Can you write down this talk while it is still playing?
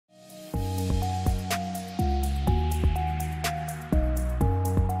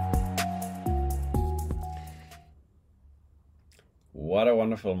what a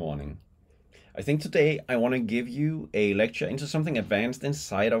wonderful morning. I think today I want to give you a lecture into something advanced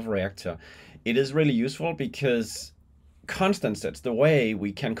inside of Reactor. It is really useful because constant sets, the way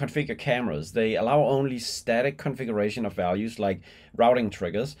we can configure cameras, they allow only static configuration of values like routing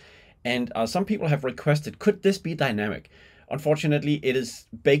triggers. And some people have requested, could this be dynamic? Unfortunately, it is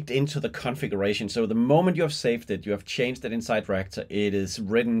baked into the configuration. So the moment you have saved it, you have changed it inside Reactor, it is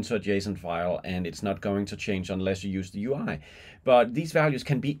written to a JSON file and it's not going to change unless you use the UI. But these values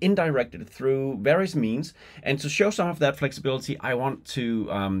can be indirected through various means. And to show some of that flexibility, I want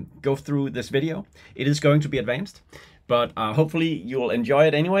to go through this video. It is going to be advanced, but hopefully you'll enjoy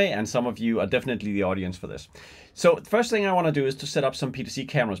it anyway. And some of you are definitely the audience for this. So the first thing I want to do is to set up some PTC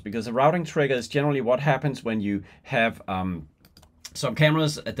cameras, because a routing trigger is generally what happens when you have some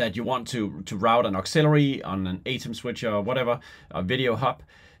cameras that you want to route an auxiliary on an ATEM switcher or whatever, a video hub.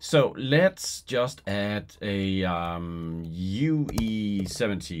 So let's just add a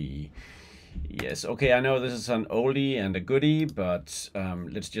UE70. Yes, okay, I know this is an oldie and a goodie, but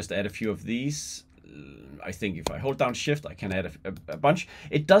let's just add a few of these. I think if I hold down shift, I can add a bunch.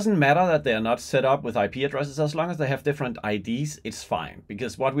 It doesn't matter that they are not set up with IP addresses. As long as they have different IDs, it's fine.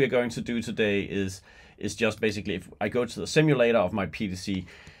 Because what we are going to do today is just basically, if I go to the simulator of my PTC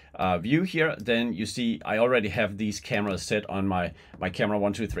view here, then you see I already have these cameras set on my camera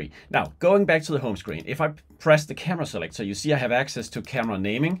 1, 2, 3. Now, going back to the home screen, if I press the camera selector, you see I have access to camera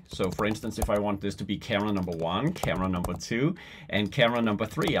naming. So for instance, if I want this to be camera number 1, camera number 2, and camera number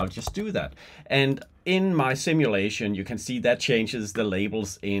 3, I'll just do that. And in my simulation, you can see that changes the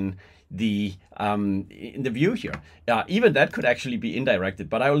labels in the view here. Even that could actually be indirected,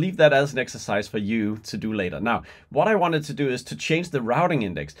 but I will leave that as an exercise for you to do later. Now, what I wanted to do is to change the routing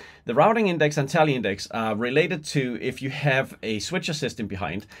index. The routing index and tally index are related to if you have a switcher system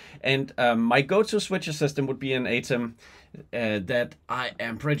behind. And my go-to switcher system would be an ATEM that I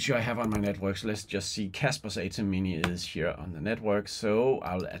am pretty sure I have on my network. So let's just see, Kasper's ATEM Mini is here on the network. So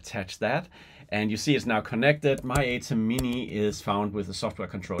I'll attach that. And you see it's now connected. My ATEM Mini is found with the software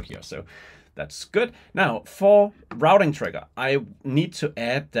control here. So that's good. Now for routing trigger, I need to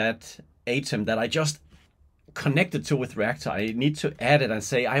add that ATEM that I just connected to with Reactor. I need to add it and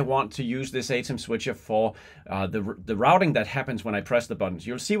say, I want to use this ATEM switcher for the routing that happens when I press the buttons.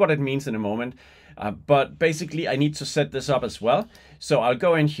 You'll see what it means in a moment. But basically I need to set this up as well. So I'll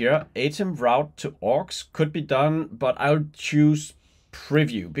go in here, ATEM route to AUX could be done, but I'll choose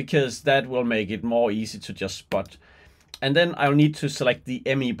preview because that will make it more easy to just spot. And then I'll need to select the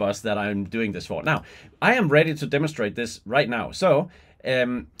ME bus that I'm doing this for. Now, I am ready to demonstrate this right now. So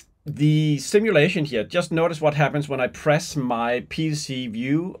the simulation here, just notice what happens when I press my PTC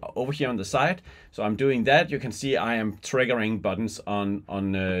view over here on the side. So I'm doing that. You can see I am triggering buttons on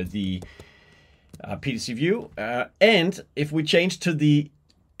the PTC view. And if we change to the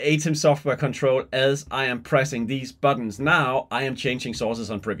ATEM software control as I am pressing these buttons, now I am changing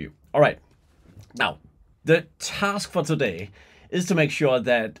sources on preview. All right, now the task for today is to make sure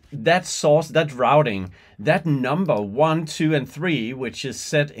that that source, that routing, that number 1, 2, and 3, which is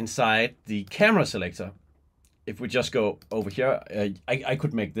set inside the camera selector. If we just go over here, I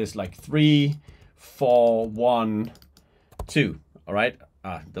could make this like 3, 4, 1, 2. All right.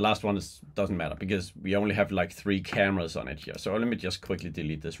 The last one doesn't matter because we only have like 3 cameras on it here. So let me just quickly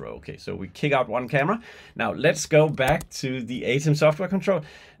delete this row. Okay, so we kick out 1 camera. Now let's go back to the ATEM software control.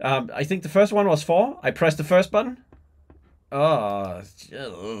 I think the first one was 4. I pressed the first button. Oh,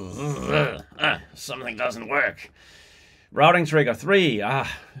 something doesn't work. Routing trigger 3.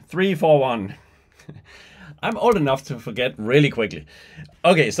 3, 4, 1. I'm old enough to forget really quickly.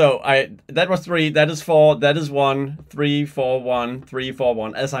 Okay, so that was 3, that is 4, that is 1, 3, 4, 1, 3, 4,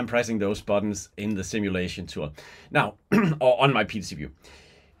 1, as I'm pressing those buttons in the simulation tool. Now, or on my PTC view.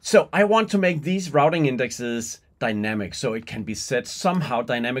 So I want to make these routing indexes dynamic, so it can be set somehow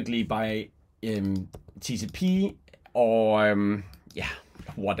dynamically by TCP or yeah,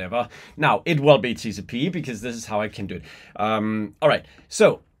 whatever. Now, it will be TCP because this is how I can do it. All right,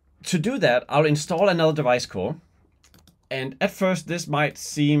 so to do that, I'll install another device core. And at first, this might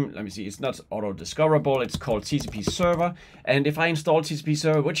seem, let me see, it's not auto-discoverable. It's called TCP Server. And if I install TCP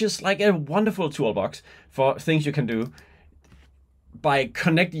Server, which is like a wonderful toolbox for things you can do, by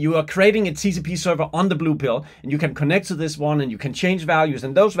you are creating a TCP server on the blue pill, and you can connect to this one, and you can change values,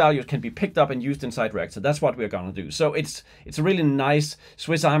 and those values can be picked up and used inside Reactor. That's what we're going to do. So it's a really nice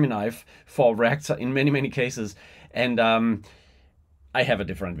Swiss Army knife for Reactor in many, many cases. And I have a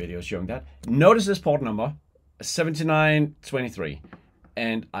different video showing that. Notice this port number, 7923,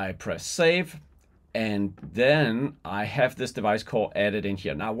 and I press save, and then I have this device core added in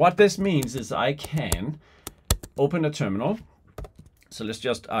here. Now what this means is I can open a terminal, So let's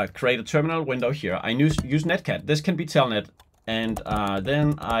just create a terminal window here. I use netcat. This can be telnet. And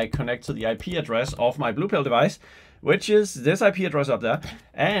then I connect to the IP address of my blue pill device, which is this IP address up there.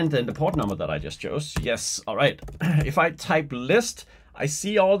 And then the port number that I just chose. Yes, all right. If I type list, I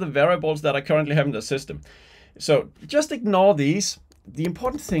see all the variables that I currently have in the system. So just ignore these. The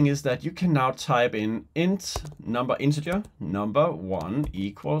important thing is that you can now type in int number integer number 1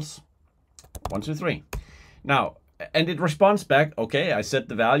 equals 123. Now, and it responds back, okay, I set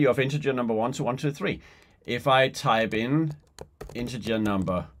the value of integer number 1 to 123. If I type in integer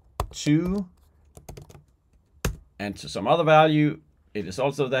number 2 and to some other value, it is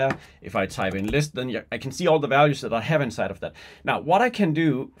also there. If I type in list, then I can see all the values that I have inside of that. Now, what I can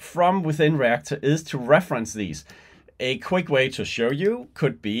do from within Reactor is to reference these. A quick way to show you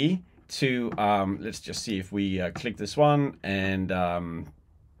could be to, let's just see if we click this one and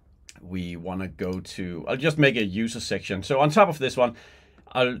we want to go to, I'll just make a user section. So on top of this one,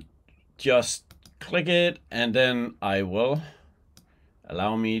 I'll just click it and then I will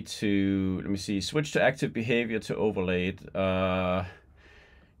allow me to, let me see, switch to active behavior to overlay it.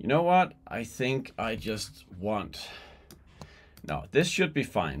 You know what? I think I just want, no, this should be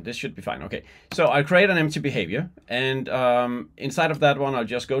fine. This should be fine. Okay, so I'll create an empty behavior and inside of that one, I'll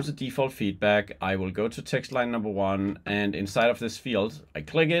just go to default feedback. I will go to text line number 1 and inside of this field, I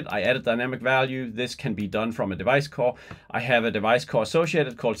click it, I add a dynamic value. This can be done from a device core. I have a device core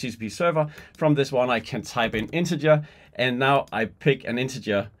associated called TCP Server. From this one, I can type in integer and now I pick an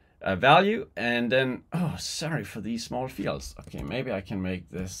integer value and then, oh, sorry for these small fields. Okay, maybe I can make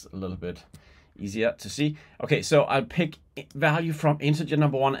this a little bit easier to see. Okay, so I'll pick value from integer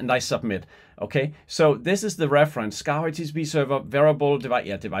number 1 and I submit. Okay, so this is the reference, SKAARHOJ TCP Server variable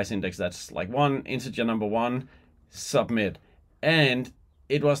device, device index, that's like 1, integer number 1, submit. And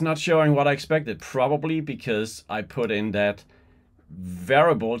it was not showing what I expected, probably because I put in that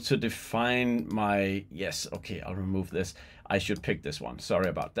variable to define my, yes, okay, I'll remove this. I should pick this one. Sorry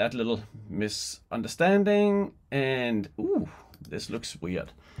about that little misunderstanding. And ooh, this looks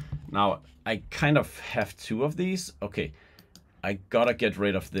weird. Now I kind of have 2 of these. Okay, I gotta get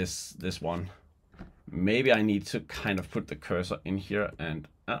rid of this one. Maybe I need to kind of put the cursor in here and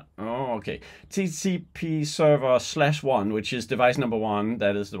oh, okay. TCP server /1, which is device number 1.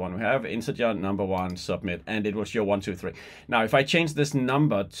 That is the one we have. Integer number 1, submit, and it will show 1, 2, 3. Now, if I change this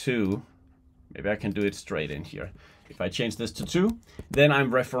number to, maybe I can do it straight in here. If I change this to 2, then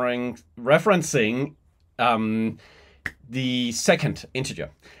I'm referencing the second integer.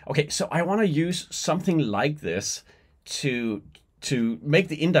 Okay, so I want to use something like this to make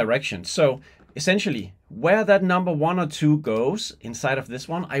the indirection. So essentially, where that number 1 or 2 goes inside of this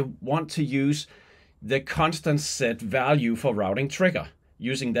one, I want to use the constant set value for routing trigger,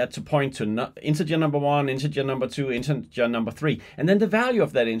 using that to point to integer number 1, integer number 2, integer number 3. And then the value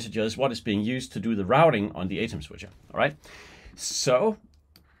of that integer is what is being used to do the routing on the ATEM switcher. All right, so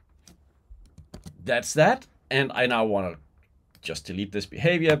that's that. And I now want to just delete this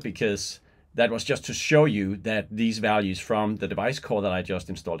behavior because that was just to show you that these values from the device core that I just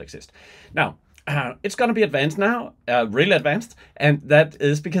installed exist. Now, it's going to be advanced now, really advanced, and that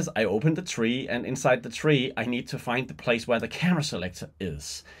is because I opened the tree, and inside the tree, I need to find the place where the camera selector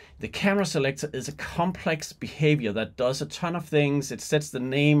is. The camera selector is a complex behavior that does a ton of things. It sets the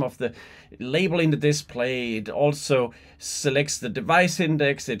name of the label in the display. It also selects the device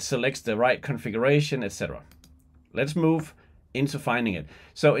index. It selects the right configuration, etc. Let's move into finding it.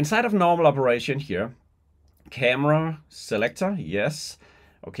 So inside of normal operation here, camera selector, yes.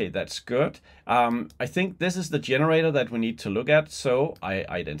 Okay, that's good. I think this is the generator that we need to look at. So I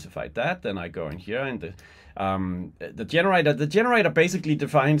identified that. Then I go in here and the generator basically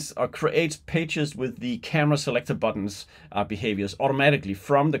defines or creates pages with the camera selector buttons behaviors automatically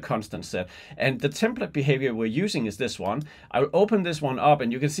from the constant set. And the template behavior we're using is this one. I'll open this one up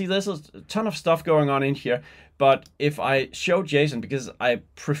and you can see there's a ton of stuff going on in here. But if I show JSON, because I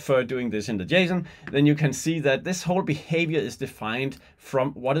prefer doing this in the JSON, then you can see that this whole behavior is defined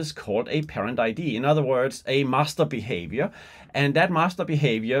from what is called a parent ID. In other words, a master behavior. And that master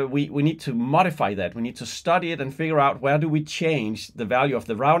behavior, we need to modify that. We need to study it and figure out where do we change the value of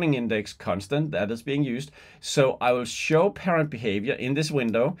the routing index constant that is being used. So I will show parent behavior in this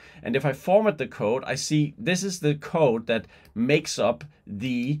window. And if I format the code, I see this is the code that makes up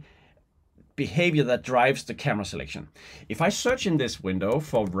the behavior that drives the camera selection. If I search in this window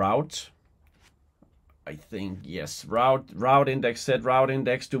for route, I think, yes, route index, set route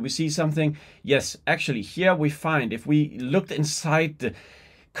index. Do we see something? Yes, actually here we find, if we looked inside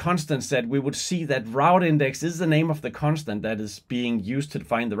constant set, we would see that route index is the name of the constant that is being used to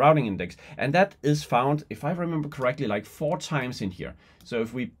define the routing index. And that is found, if I remember correctly, like 4 times in here. So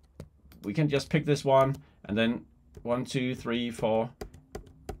if we can just pick this one and then 1, 2, 3, 4.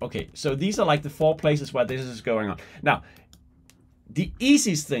 Okay, so these are like the 4 places where this is going on. Now, the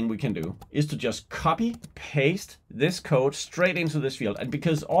easiest thing we can do is to just copy, paste this code straight into this field. And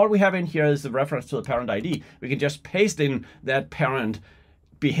because all we have in here is the reference to the parent ID, we can just paste in that parent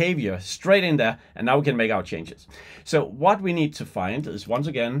behavior straight in there, and now we can make our changes. So what we need to find is, once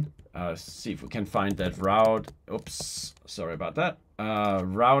again, see if we can find that route. Oops, sorry about that.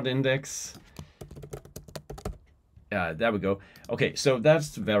 Route index. There we go. Okay, so that's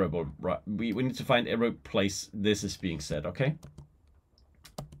the variable. We need to find every place this is being set, okay?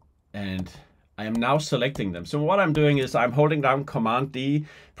 And I am now selecting them. So what I'm doing is I'm holding down Command D.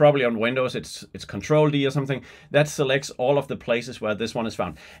 Probably on Windows it's Control D or something. That selects all of the places where this one is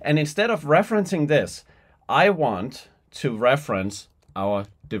found. And instead of referencing this, I want to reference our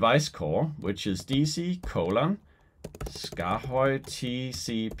device core, which is DC:/SKAARHOJ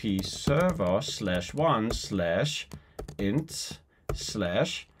TCP Server /1/int/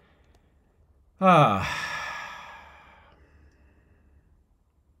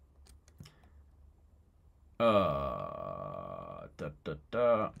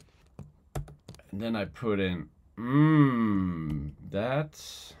 and then I put in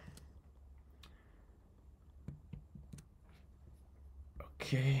that.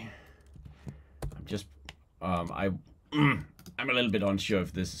 Okay. I'm just I'm a little bit unsure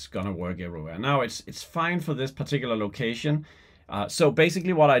if this is gonna work everywhere. Now it's fine for this particular location. So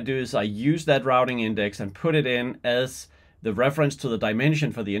basically what I do is I use that routing index and put it in as the reference to the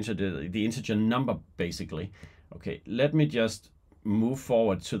dimension for the integer number, basically. Okay, let me just move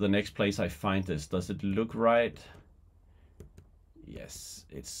forward to the next place I find this. Does it look right? Yes,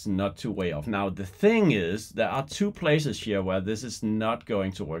 it's not too way off. Now, the thing is, there are 2 places here where this is not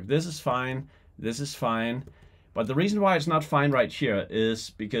going to work. This is fine, this is fine. But the reason why it's not fine right here is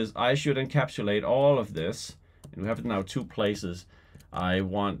because I should encapsulate all of this. And we have it now 2 places. I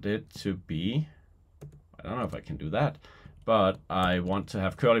want it to be, I don't know if I can do that, but I want to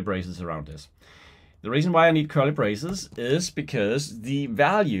have curly braces around this. The reason why I need curly braces is because the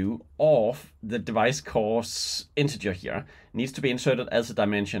value of the device core's integer here needs to be inserted as a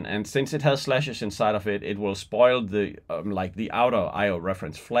dimension. And since it has slashes inside of it, it will spoil the like the outer IO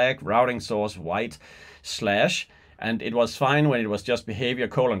reference flag, routing source, white, slash. And it was fine when it was just behavior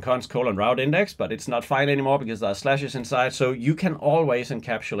 :const :route index, but it's not fine anymore because there are slashes inside. So you can always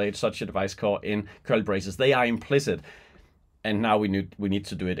encapsulate such a device core in curly braces. They are implicit. And now we need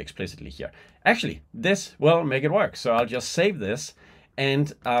to do it explicitly here. Actually, this will make it work. So I'll just save this.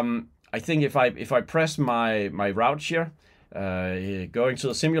 And I think if I press my route here, going to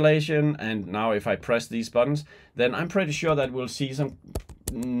the simulation, and now if I press these buttons, then I'm pretty sure that we'll see some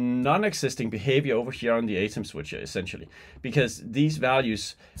non-existing behavior over here on the ATEM switcher, essentially, because these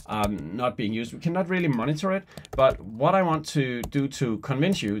values are not being used. We cannot really monitor it, but what I want to do to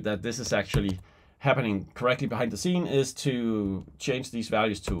convince you that this is actually happening correctly behind the scene is to change these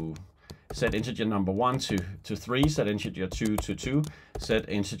values to set integer number 1 to 3, set integer 2 to 2, set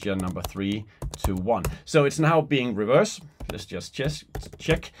integer number 3 to 1. So it's now being reversed. Let's just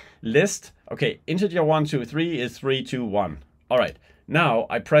check list. Okay, integer 1, 2, 3 is 3, 2, 1. All right, now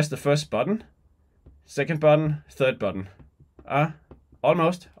I press the first button, second button, third button.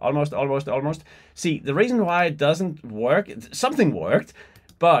 Almost. See, the reason why it doesn't work, something worked,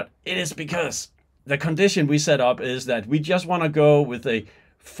 but it is because the condition we set up is that we just want to go with a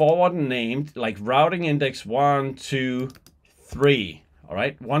forward named, like routing index 1, 2, 3. All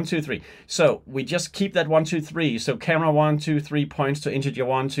right, 1, 2, 3. So we just keep that 1, 2, 3. So camera 1, 2, 3 points to integer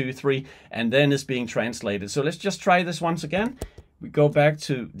 1, 2, 3, and then it's being translated. So let's just try this once again. We go back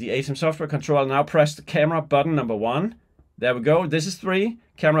to the ATEM software control. Now press the camera button number 1. There we go. This is 3.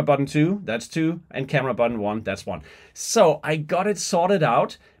 Camera button 2, that's 2. And camera button 1, that's 1. So I got it sorted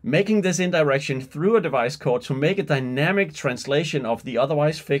out, making this indirection through a device core to make a dynamic translation of the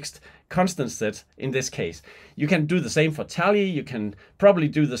otherwise fixed constant set in this case. You can do the same for tally. You can probably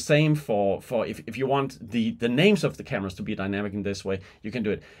do the same for if you want the names of the cameras to be dynamic in this way, you can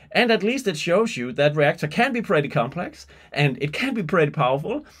do it. And at least it shows you that Reactor can be pretty complex and it can be pretty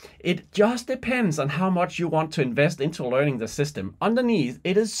powerful. It just depends on how much you want to invest into learning the system. Underneath,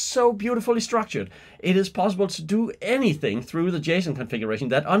 it is so beautifully structured. It is possible to do anything through the JSON configuration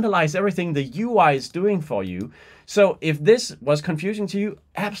that underlies everything the UI is doing for you. So if this was confusing to you,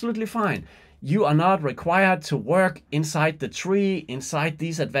 absolutely fine. You are not required to work inside the tree, inside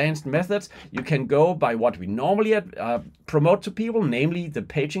these advanced methods. You can go by what we normally promote to people, namely the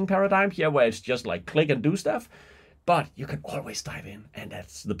paging paradigm here, where it's just like click and do stuff. But you can always dive in, and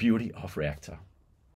that's the beauty of Reactor.